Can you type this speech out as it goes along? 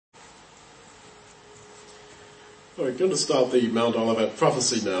We're going to start the Mount Olivet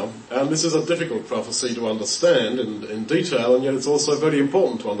prophecy now, and this is a difficult prophecy to understand in detail, and yet it's also very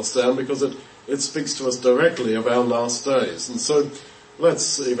important to understand because it speaks to us directly of our last days. And so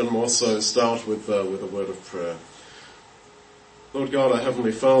let's even more so start with a word of prayer. Lord God, our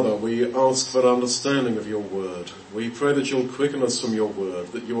Heavenly Father, we ask for understanding of your word. We pray that you'll quicken us from your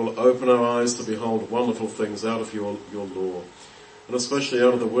word, that you will open our eyes to behold wonderful things out of your law, and especially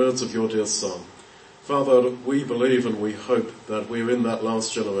out of the words of your dear Son. Father, we believe and we hope that we're in that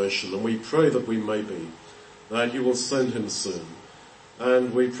last generation, and we pray that we may be, that you will send him soon.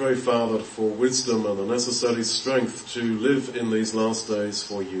 And we pray, Father, for wisdom and the necessary strength to live in these last days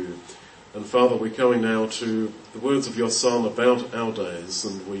for you. And Father, we're coming now to the words of your Son about our days,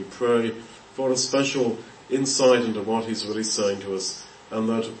 and we pray for a special insight into what he's really saying to us, and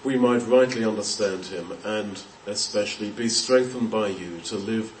that we might rightly understand him, and especially be strengthened by you to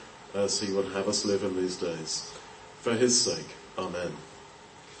live as he would have us live in these days. For his sake, amen.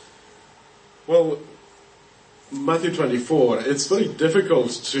 Well, Matthew 24, it's very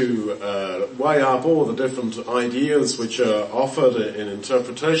difficult to weigh up all the different ideas which are offered in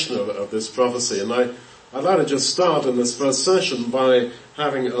interpretation of this prophecy. And I'd like to just start in this first session by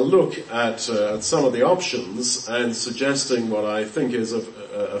having a look at some of the options and suggesting what I think is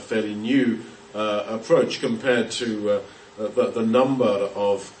a fairly new approach compared to the number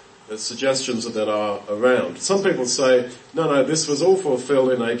of suggestions that are around. Some people say, no, this was all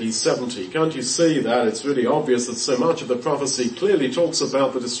fulfilled in AD 70. Can't you see that? It's really obvious that so much of the prophecy clearly talks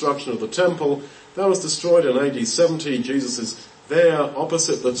about the destruction of the temple. That was destroyed in AD 70. Jesus is there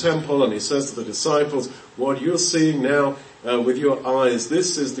opposite the temple, and he says to the disciples, what you're seeing now with your eyes,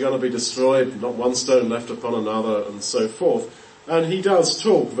 this is going to be destroyed, not one stone left upon another, and so forth. And he does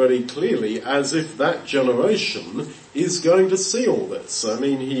talk very clearly as if that generation is going to see all this. I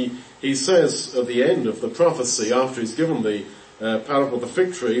mean, he says at the end of the prophecy, after he's given the parable of the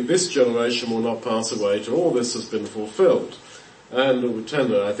fig tree, this generation will not pass away till all this has been fulfilled. And we tend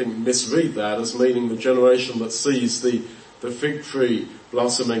to, I think, misread that as meaning the generation that sees the fig tree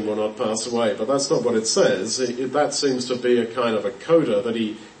blossoming will not pass away. But that's not what it says. That seems to be a kind of a coda that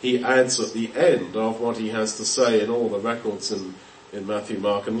he adds at the end of what he has to say in all the records in Matthew,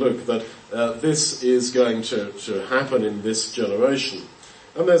 Mark and Luke, that this is going to happen in this generation.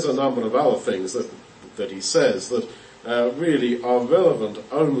 And there's a number of other things that he says that really are relevant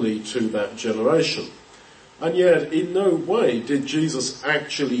only to that generation. And yet, in no way did Jesus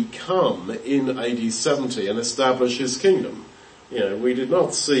actually come in AD 70 and establish his kingdom. You know, we did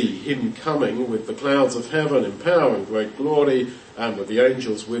not see him coming with the clouds of heaven in power and great glory and with the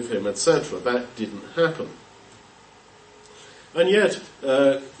angels with him, etc. That didn't happen. And yet,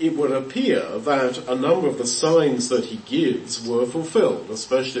 it would appear that a number of the signs that he gives were fulfilled,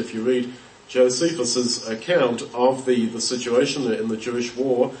 especially if you read Josephus's account of the situation in the Jewish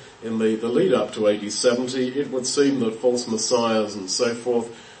war in the lead up to AD 70. It would seem that false messiahs and so forth,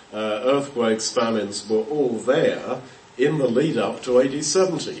 earthquakes, famines were all there in the lead up to AD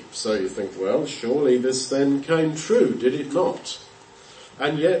 70. So you think, well, surely this then came true, did it not?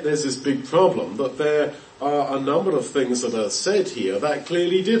 And yet there's this big problem that there are a number of things that are said here that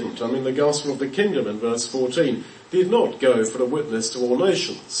clearly didn't. I mean, the gospel of the kingdom in verse 14 did not go for a witness to all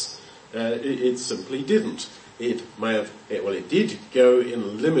nations. It simply didn't. It did go in a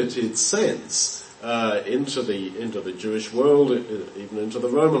limited sense into the Jewish world, even into the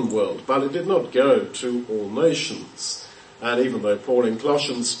Roman world, but it did not go to all nations. And even though Paul in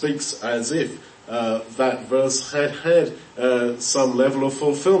Colossians speaks as if that verse had some level of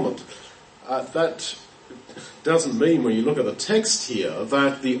fulfillment, that doesn't mean, when you look at the text here,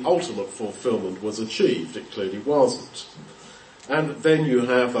 that the ultimate fulfillment was achieved. It clearly wasn't. And then you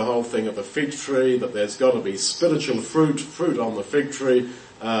have the whole thing of the fig tree, that there's got to be spiritual fruit on the fig tree.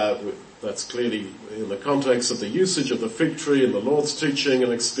 That's clearly in the context of the usage of the fig tree in the Lord's teaching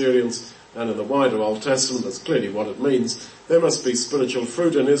and experience, and in the wider Old Testament, that's clearly what it means. There must be spiritual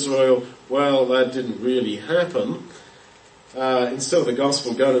fruit in Israel. Well, that didn't really happen. Instead of the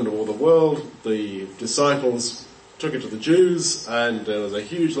gospel going into all the world, the disciples took it to the Jews, and there was a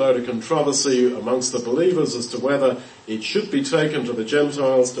huge load of controversy amongst the believers as to whether it should be taken to the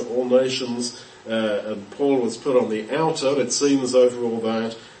Gentiles, to all nations, and Paul was put on the outer, it seems, over all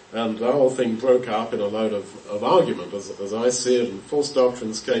that, and the whole thing broke up in a load of argument, as I see it, and false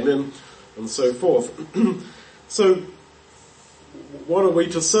doctrines came in, and so forth. So, what are we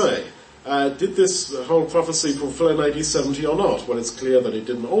to say? Did this whole prophecy fulfill in AD 70 or not? Well, it's clear that it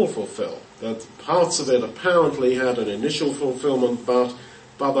didn't all fulfill. That parts of it apparently had an initial fulfillment, but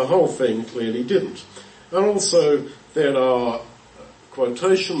the whole thing clearly didn't. And also, there are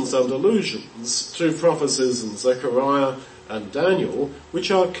quotations and allusions to prophecies in Zechariah and Daniel,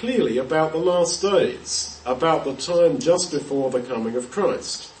 which are clearly about the last days, about the time just before the coming of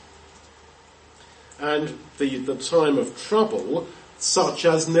Christ. And the time of trouble, such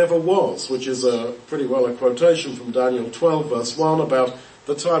as never was, which is pretty well a quotation from Daniel 12 verse 1 about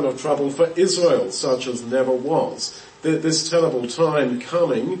the time of trouble for Israel, such as never was. This terrible time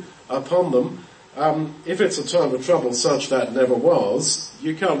coming upon them. If it's a time of trouble such that never was,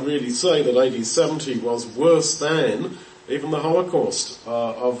 you can't really say that AD 70 was worse than even the Holocaust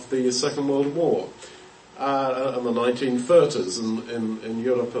of the Second World War and the 1930s in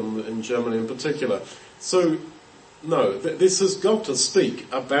Europe and in Germany in particular. So, no, this has got to speak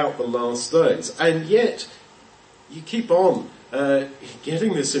about the last days. And yet, you keep on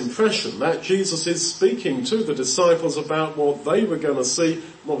getting this impression that Jesus is speaking to the disciples about what they were going to see,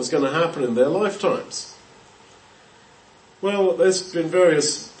 what was going to happen in their lifetimes. Well, there's been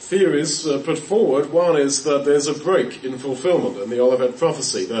various theories put forward. One is that there's a break in fulfillment in the Olivet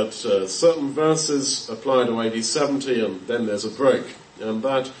prophecy, that certain verses apply to AD 70 and then there's a break. And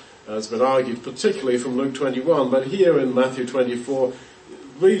that has been argued particularly from Luke 21, but here in Matthew 24,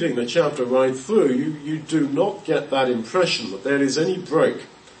 reading the chapter right through, you do not get that impression that there is any break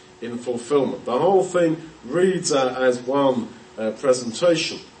in fulfillment. The whole thing reads as one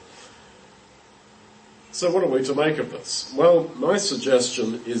presentation. So what are we to make of this? Well, my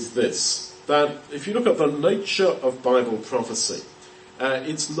suggestion is this, that if you look at the nature of Bible prophecy,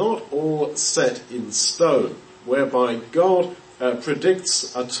 it's not all set in stone, whereby God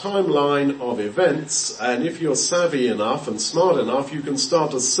predicts a timeline of events, and if you're savvy enough and smart enough, you can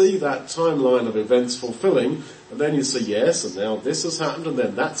start to see that timeline of events fulfilling, and then you say, yes, and now this has happened, and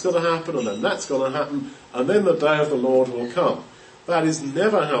then that's going to happen, and then that's going to happen, and then the day of the Lord will come. That is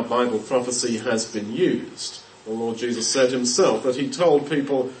never how Bible prophecy has been used. The Lord Jesus said himself that he told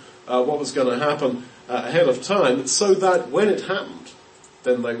people what was going to happen ahead of time, so that when it happened,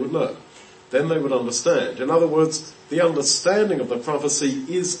 then they would know. Then they would understand. In other words, the understanding of the prophecy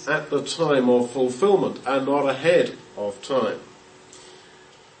is at the time of fulfillment and not ahead of time.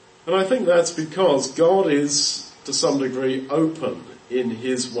 And I think that's because God is, to some degree, open in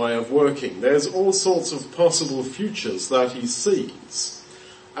his way of working. There's all sorts of possible futures that he sees.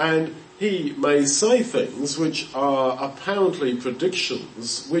 And he may say things which are apparently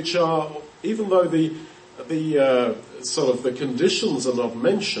predictions, which are, even though the conditions are not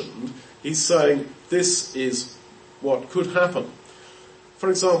mentioned, he's saying this is what could happen. For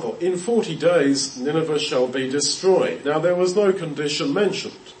example, in 40 days Nineveh shall be destroyed. Now there was no condition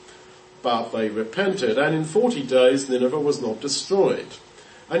mentioned, but they repented, and in 40 days Nineveh was not destroyed.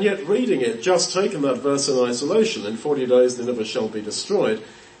 And yet reading it, just taking that verse in isolation, in 40 days Nineveh shall be destroyed,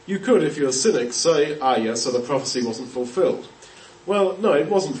 you could, if you're a cynic, say, yes, so the prophecy wasn't fulfilled. Well, no, it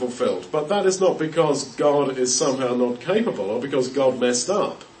wasn't fulfilled, but that is not because God is somehow not capable or because God messed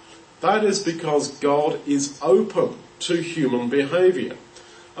up. That is because God is open to human behavior.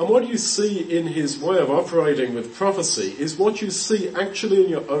 And what you see in his way of operating with prophecy is what you see actually in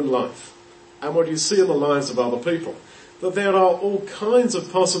your own life and what you see in the lives of other people. That there are all kinds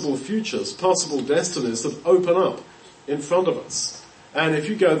of possible futures, possible destinies that open up in front of us. And if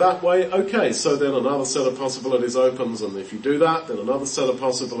you go that way, okay, so then another set of possibilities opens, and if you do that, then another set of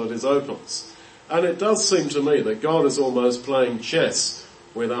possibilities opens. And it does seem to me that God is almost playing chess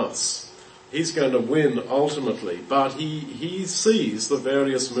with us. He's going to win ultimately, but he sees the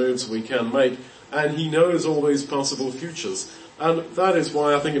various moves we can make, and he knows all these possible futures. And that is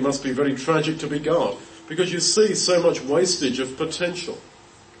why I think it must be very tragic to be God, because you see so much wastage of potential.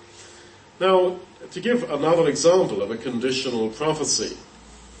 Now, to give another example of a conditional prophecy,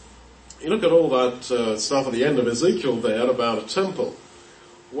 you look at all that stuff at the end of Ezekiel there about a temple.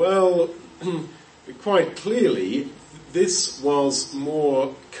 Well, quite clearly, this was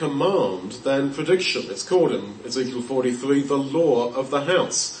more command than prediction. It's called in Ezekiel 43 the law of the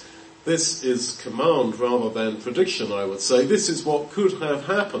house. This is command rather than prediction, I would say. This is what could have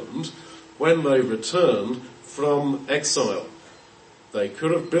happened when they returned from exile. They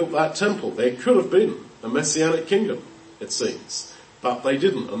could have built that temple. There could have been a messianic kingdom, it seems. But they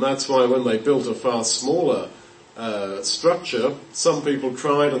didn't, and that's why when they built a far smaller structure, some people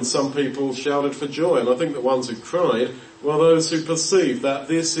cried and some people shouted for joy. And I think the ones who cried were those who perceived that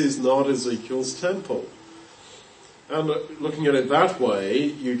this is not Ezekiel's temple. And looking at it that way,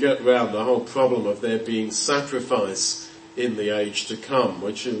 you get round the whole problem of there being sacrifice in the age to come,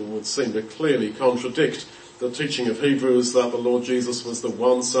 which would seem to clearly contradict the teaching of Hebrews that the Lord Jesus was the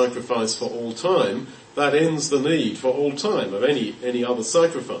one sacrifice for all time. That ends the need for all time of any other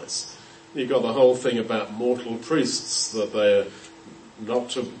sacrifice. You've got the whole thing about mortal priests, that they're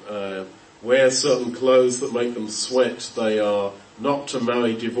not to wear certain clothes that make them sweat. They are not to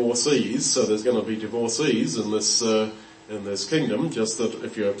marry divorcees, so there's going to be divorcees in this kingdom, just that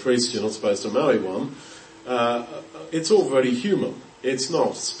if you're a priest you're not supposed to marry one. It's all very human. It's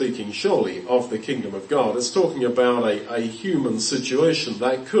not speaking surely of the kingdom of God. It's talking about a human situation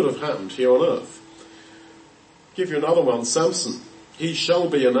that could have happened here on earth. Give you another one, Samson. He shall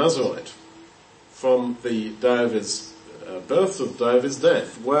be a Nazarite from the day of his birth to the day of his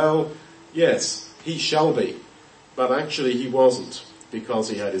death. Well, yes, he shall be, but actually he wasn't, because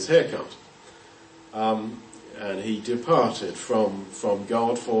he had his hair cut. And he departed from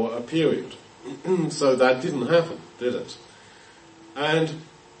God for a period. So that didn't happen, did it? And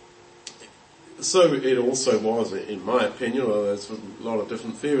so it also was, in my opinion, although there's a lot of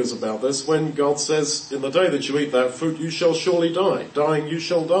different theories about this, when God says, in the day that you eat that fruit, you shall surely die. Dying, you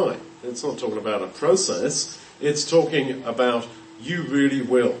shall die. It's not talking about a process. It's talking about you really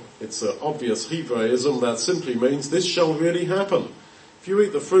will. It's an obvious Hebraism that simply means this shall really happen. If you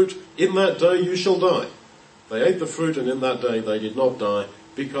eat the fruit, in that day you shall die. They ate the fruit, and in that day they did not die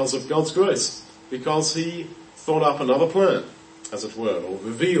because of God's grace. Because he thought up another plan, as it were, or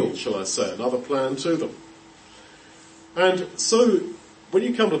revealed, shall I say, another plan to them. And so, when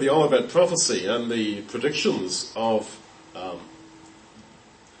you come to the Olivet prophecy and the predictions of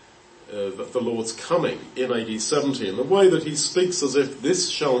the Lord's coming in AD 70, and the way that he speaks as if this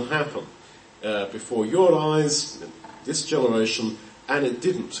shall happen before your eyes, this generation, and it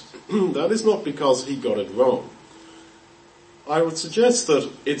didn't. That is not because he got it wrong. I would suggest that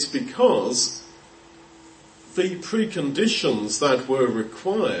it's because the preconditions that were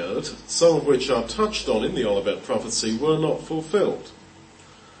required, some of which are touched on in the Olivet prophecy, were not fulfilled.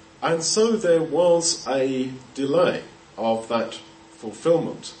 And so there was a delay of that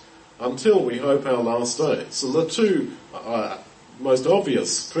fulfillment until, we hope, our last days. And the two most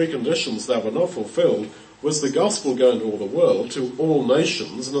obvious preconditions that were not fulfilled was the gospel going to all the world, to all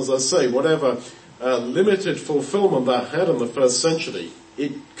nations. And as I say, whatever limited fulfillment that had in the first century,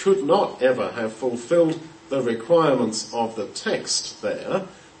 it could not ever have fulfilled the requirements of the text there,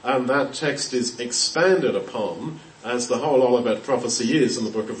 and that text is expanded upon, as the whole Olivet prophecy is in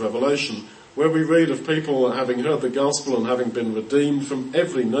the book of Revelation, where we read of people having heard the gospel and having been redeemed from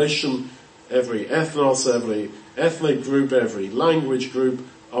every nation, every ethnos, every ethnic group, every language group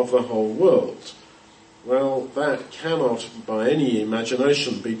of the whole world. Well, that cannot by any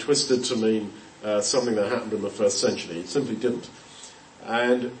imagination be twisted to mean something that happened in the first century. It simply didn't.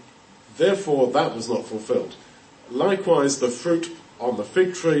 And therefore that was not fulfilled. Likewise, the fruit on the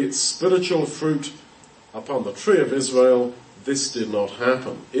fig tree, spiritual fruit upon the tree of Israel, this did not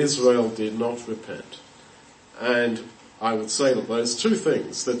happen. Israel did not repent. And I would say that those two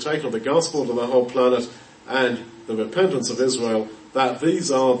things, the taking of the gospel to the whole planet and the repentance of Israel, that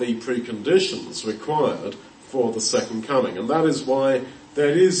these are the preconditions required for the second coming. And that is why there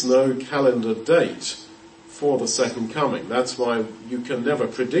is no calendar date for the second coming. That's why you can never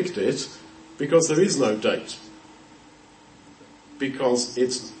predict it, because there is no date. Because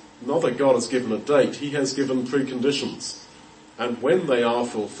it's not that God has given a date, he has given preconditions. And when they are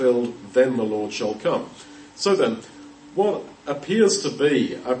fulfilled, then the Lord shall come. So then, what appears to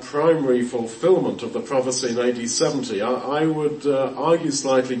be a primary fulfillment of the prophecy in AD 70, I would argue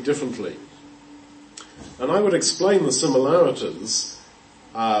slightly differently. And I would explain the similarities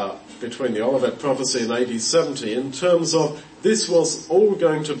between the Olivet prophecy and AD 70 in terms of this was all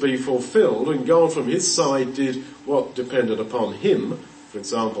going to be fulfilled, and God from his side did what depended upon him, for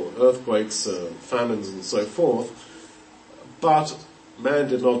example, earthquakes, famines and so forth, but man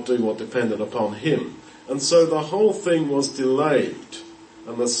did not do what depended upon him. And so the whole thing was delayed.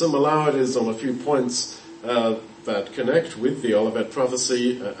 And the similarities on a few points that connect with the Olivet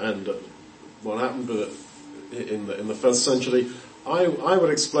prophecy and what happened in the first century, I would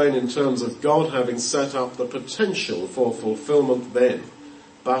explain in terms of God having set up the potential for fulfillment then.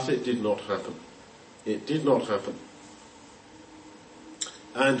 But it did not happen. It did not happen.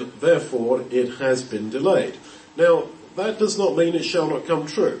 And therefore it has been delayed. Now, that does not mean it shall not come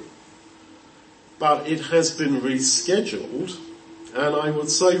true. But it has been rescheduled, and I would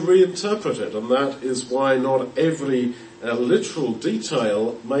say reinterpreted, and that is why not every literal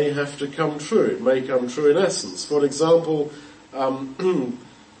detail may have to come true. It may come true in essence. For example, the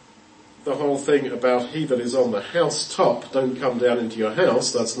whole thing about he that is on the housetop, don't come down into your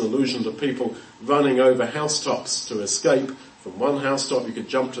house, that's an allusion to people running over housetops to escape. From one housetop you could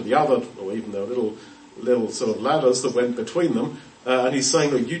jump to the other, or even there were little sort of ladders that went between them. And he's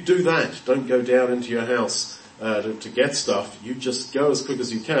saying, look, you do that. Don't go down into your house to get stuff, you just go as quick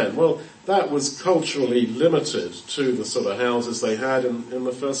as you can. Well, that was culturally limited to the sort of houses they had in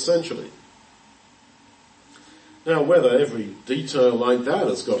the first century. Now, whether every detail like that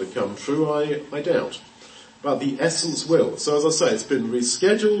has got to come true, I doubt. But the essence will. So as I say, it's been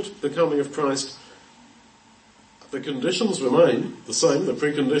rescheduled, the coming of Christ. The conditions remain the same, the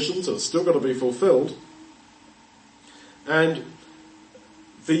preconditions are still got to be fulfilled. And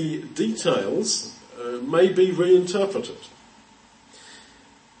the details may be reinterpreted.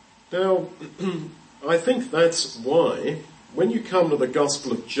 Now, I think that's why, when you come to the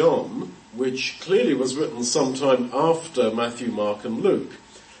Gospel of John, which clearly was written sometime after Matthew, Mark and Luke,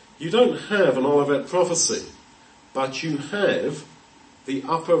 you don't have an Olivet prophecy, but you have the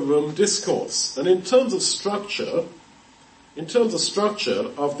upper room discourse. And in terms of structure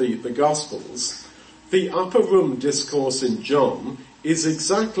of the Gospels, the upper room discourse in John is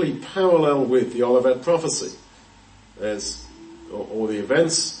exactly parallel with the Olivet prophecy. There's all the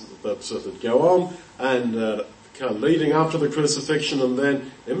events that go on, and kind of leading up to the crucifixion, and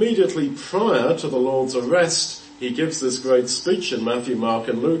then immediately prior to the Lord's arrest, he gives this great speech in Matthew, Mark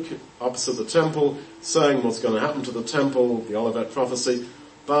and Luke opposite the temple, saying what's going to happen to the temple, the Olivet prophecy.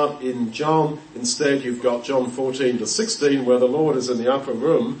 But in John, instead, you've got John 14 to 16, where the Lord is in the upper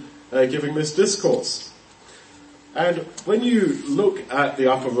room giving this discourse. And when you look at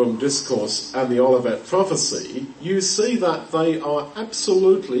the upper room discourse and the Olivet prophecy, you see that they are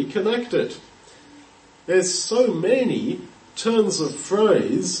absolutely connected. There's so many turns of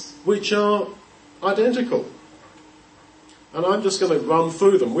phrase which are identical. And I'm just going to run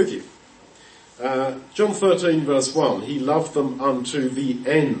through them with you. John 13 verse 1, he loved them unto the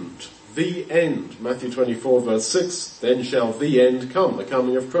end. The end. Matthew 24 verse 6, then shall the end come, the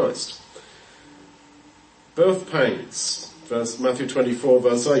coming of Christ. Birth pangs. Matthew 24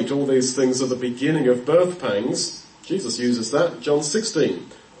 verse 8, all these things are the beginning of birth pangs. Jesus uses that. John 16,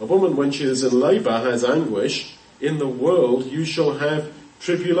 a woman when she is in labour has anguish. In the world you shall have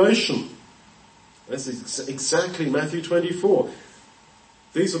tribulation. That's exactly Matthew 24.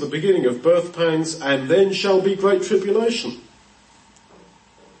 These are the beginning of birth pangs, and then shall be great tribulation.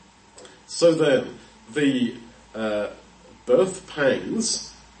 So then, the birth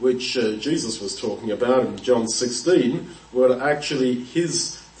pangs, which Jesus was talking about in John 16, were actually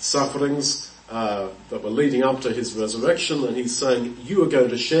his sufferings that were leading up to his resurrection, and he's saying, you are going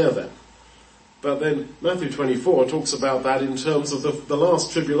to share them. But then Matthew 24 talks about that in terms of the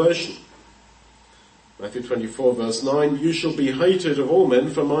last tribulation. Matthew 24 verse 9, you shall be hated of all men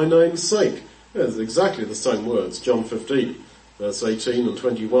for my name's sake. It's exactly the same words. John 15 verse 18 and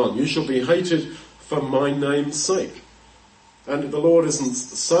 21, you shall be hated for my name's sake. And the Lord isn't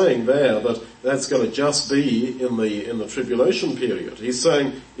saying there that that's going to just be in the tribulation period. He's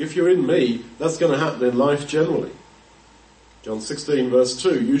saying, if you're in me, that's going to happen in life generally. John 16 verse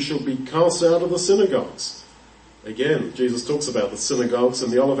 2, you shall be cast out of the synagogues. Again, Jesus talks about the synagogues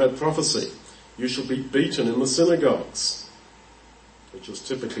in the Olivet prophecy. You shall be beaten in the synagogues, which was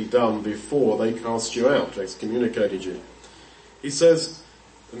typically done before they cast you out, excommunicated you. He says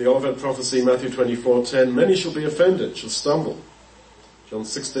in the Olivet prophecy, Matthew 24:10, many shall be offended, shall stumble. John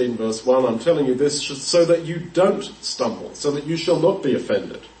 16 verse 1, I'm telling you this so that you don't stumble, so that you shall not be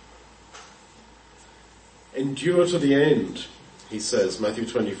offended. Endure to the end, he says, Matthew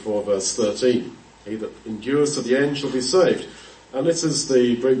 24 verse 13. He that endures to the end shall be saved. And this is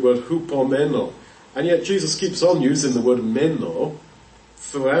the Greek word hupomeno. And yet Jesus keeps on using the word meno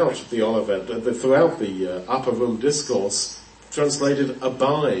throughout the Olivet, throughout the upper room discourse, translated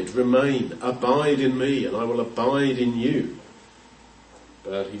abide, remain, abide in me, and I will abide in you.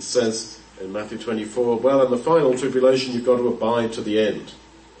 But he says in Matthew 24, well, in the final tribulation you've got to abide to the end.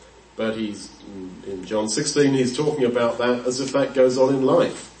 But in John 16, he's talking about that as if that goes on in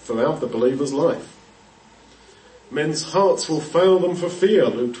life, throughout the believer's life. Men's hearts will fail them for fear,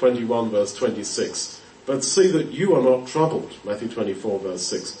 Luke 21 verse 26. But see that you are not troubled, Matthew 24 verse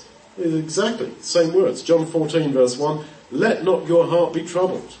 6. It's exactly the same words. John 14 verse 1, let not your heart be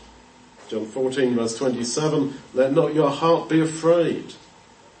troubled. John 14 verse 27, let not your heart be afraid.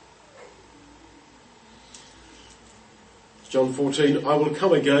 John 14, I will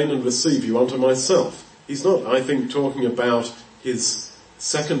come again and receive you unto myself. He's not, I think, talking about his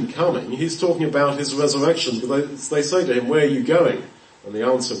second coming. He's talking about his resurrection. They say to him, where are you going? And the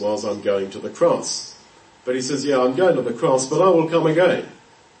answer was, I'm going to the cross. But he says, yeah, I'm going to the cross, but I will come again.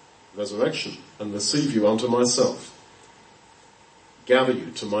 Resurrection, and receive you unto myself. Gather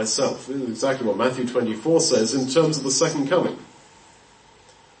you to myself. This is exactly what Matthew 24 says in terms of the second coming.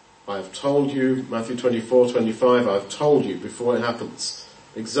 I have told you, Matthew 24:25, I have told you before it happens.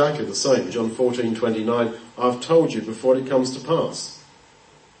 Exactly the same. John 14:29, I've told you before it comes to pass.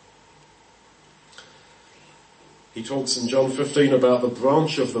 He talks in John 15 about the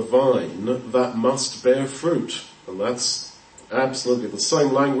branch of the vine that must bear fruit. And that's absolutely the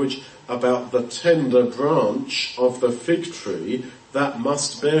same language about the tender branch of the fig tree that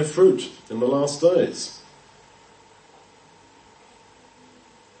must bear fruit in the last days.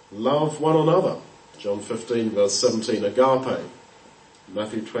 Love one another. John 15 verse 17, agape.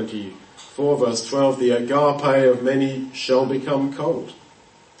 Matthew 24 verse 12, the agape of many shall become cold.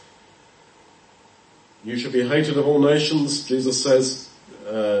 You shall be hated of all nations, Jesus says,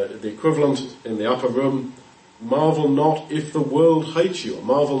 the equivalent in the upper room, marvel not if the world hates you, or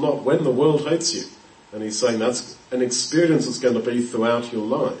marvel not when the world hates you. And he's saying that's an experience that's going to be throughout your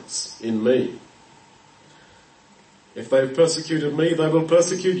lives, in me. If they've persecuted me, they will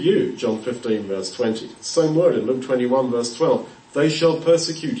persecute you, John 15 verse 20. Same word in Luke 21 verse 12. They shall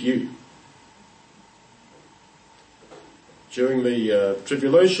persecute you. During the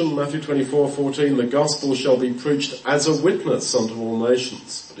tribulation, Matthew 24:14, the gospel shall be preached as a witness unto all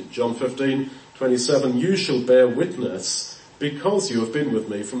nations. But in John 15:27, you shall bear witness because you have been with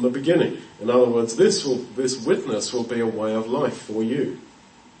me from the beginning. In other words, this witness will be a way of life for you.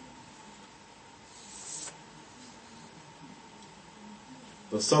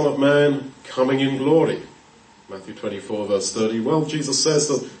 The Son of Man coming in glory. Matthew 24 verse 30. Well, Jesus says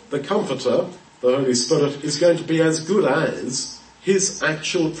that the Comforter, the Holy Spirit, is going to be as good as his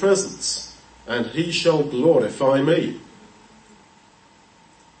actual presence, and he shall glorify me.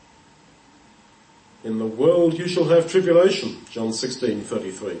 In the world you shall have tribulation, John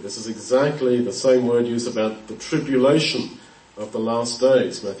 16:33. This is exactly the same word used about the tribulation of the last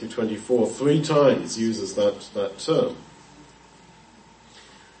days. Matthew 24, 3 times uses that term.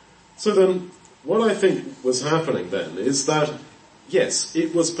 So then, what I think was happening then is that, yes,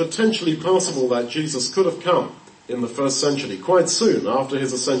 it was potentially possible that Jesus could have come in the first century, quite soon after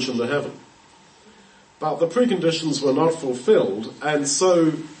his ascension to heaven. But the preconditions were not fulfilled, and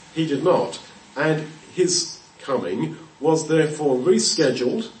so he did not. And his coming was therefore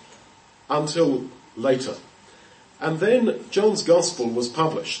rescheduled until later. And then John's Gospel was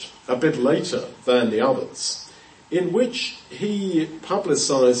published a bit later than the others, in which he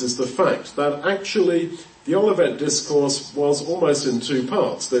publicizes the fact that actually the Olivet Discourse was almost in 2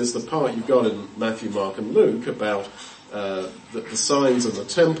 parts. There's the part you've got in Matthew, Mark and Luke about the signs in the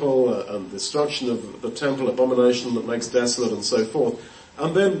temple and destruction of the temple, abomination that makes desolate and so forth.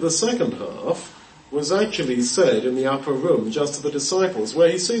 And then the second half was actually said in the upper room just to the disciples, where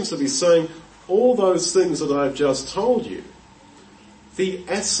he seems to be saying all those things that I've just told you, the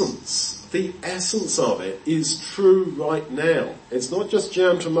essence of it is true right now. It's not just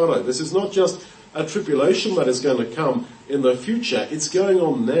jam tomorrow. This is not just a tribulation that is going to come in the future. It's going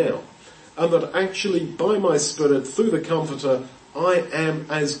on now. And that actually by my Spirit, through the Comforter, I am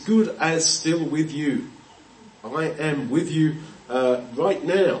as good as still with you. I am with you right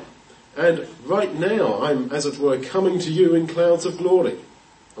now. And right now I'm, as it were, coming to you in clouds of glory.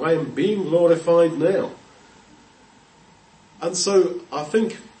 I am being glorified now. And so I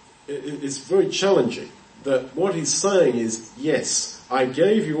think it's very challenging that what he's saying is, yes, I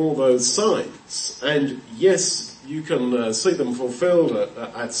gave you all those signs, and yes, you can see them fulfilled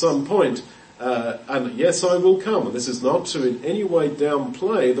at some point, and yes, I will come. And this is not to in any way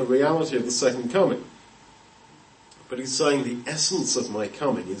downplay the reality of the second coming. But he's saying the essence of my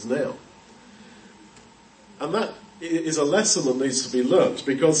coming is now. And that is a lesson that needs to be learnt,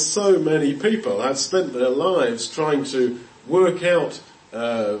 because so many people have spent their lives trying to work out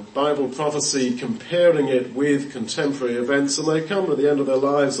Bible prophecy, comparing it with contemporary events, and they come to the end of their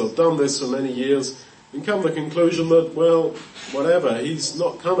lives, they've done this for many years, and come to the conclusion that, well, whatever, he's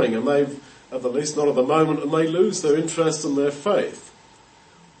not coming, and they've, at the least not at the moment, and they lose their interest and their faith.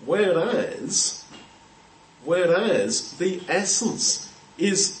 Whereas the essence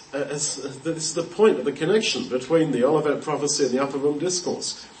is, this is the point of the connection between the Olivet prophecy and the Upper Room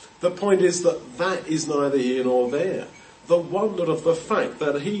Discourse. The point is that is neither here nor there. The wonder of the fact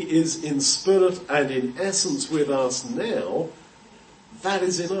that he is in spirit and in essence with us now, that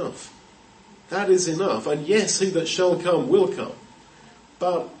is enough. That is enough. And yes, he that shall come will come.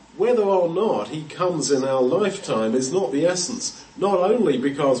 But whether or not he comes in our lifetime is not the essence. Not only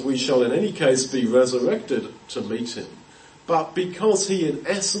because we shall in any case be resurrected to meet him, but because he in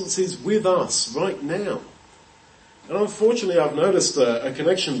essence is with us right now. And unfortunately I've noticed a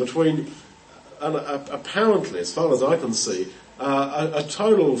connection between, apparently, as far as I can see, a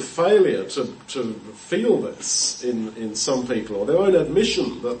total failure to feel this in some people, or their own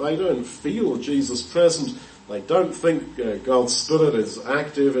admission that they don't feel Jesus present They don't think God's Spirit is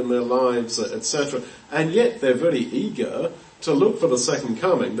active in their lives, etc. And yet they're very eager to look for the second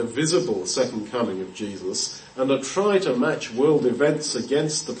coming, the visible second coming of Jesus, and to try to match world events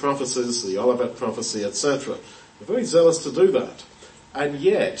against the prophecies, the Olivet prophecy, etc. They're very zealous to do that. And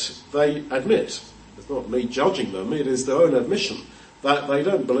yet they admit, it's not me judging them, it is their own admission, that they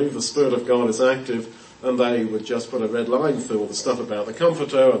don't believe the Spirit of God is active, and they would just put a red line through all the stuff about the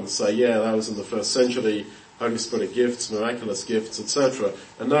Comforter and say, yeah, that was in the first century, Holy Spirit gifts, miraculous gifts, etc.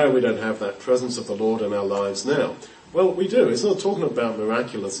 And no, we don't have that presence of the Lord in our lives now. Well, we do. It's not talking about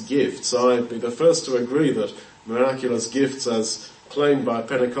miraculous gifts. I'd be the first to agree that miraculous gifts, as claimed by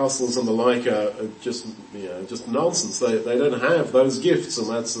Pentecostals and the like, are just nonsense. They don't have those gifts, and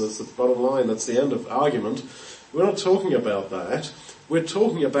that's the bottom line. That's the end of argument. We're not talking about that. We're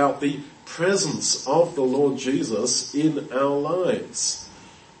talking about the presence of the Lord Jesus in our lives.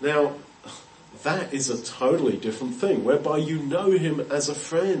 Now, that is a totally different thing, whereby you know him as a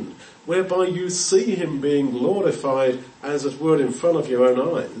friend, whereby you see him being glorified, as it were, in front of your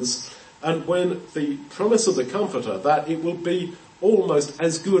own eyes. And when the promise of the Comforter, that it will be almost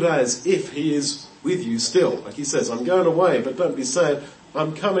as good as if he is with you still. Like he says, I'm going away, but don't be sad,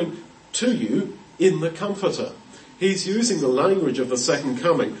 I'm coming to you in the Comforter. He's using the language of the second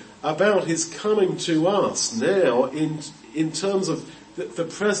coming about his coming to us now in terms of the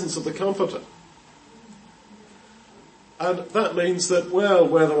presence of the Comforter. And that means that, well,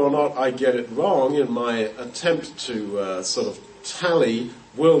 whether or not I get it wrong in my attempt to sort of tally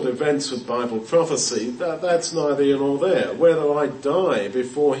world events with Bible prophecy, that's neither here nor there. Whether I die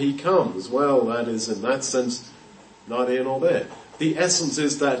before he comes, well, that is in that sense neither here nor there. The essence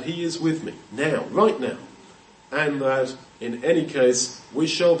is that he is with me now, right now, and that in any case we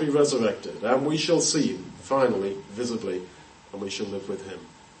shall be resurrected and we shall see him finally, visibly, and we shall live with him.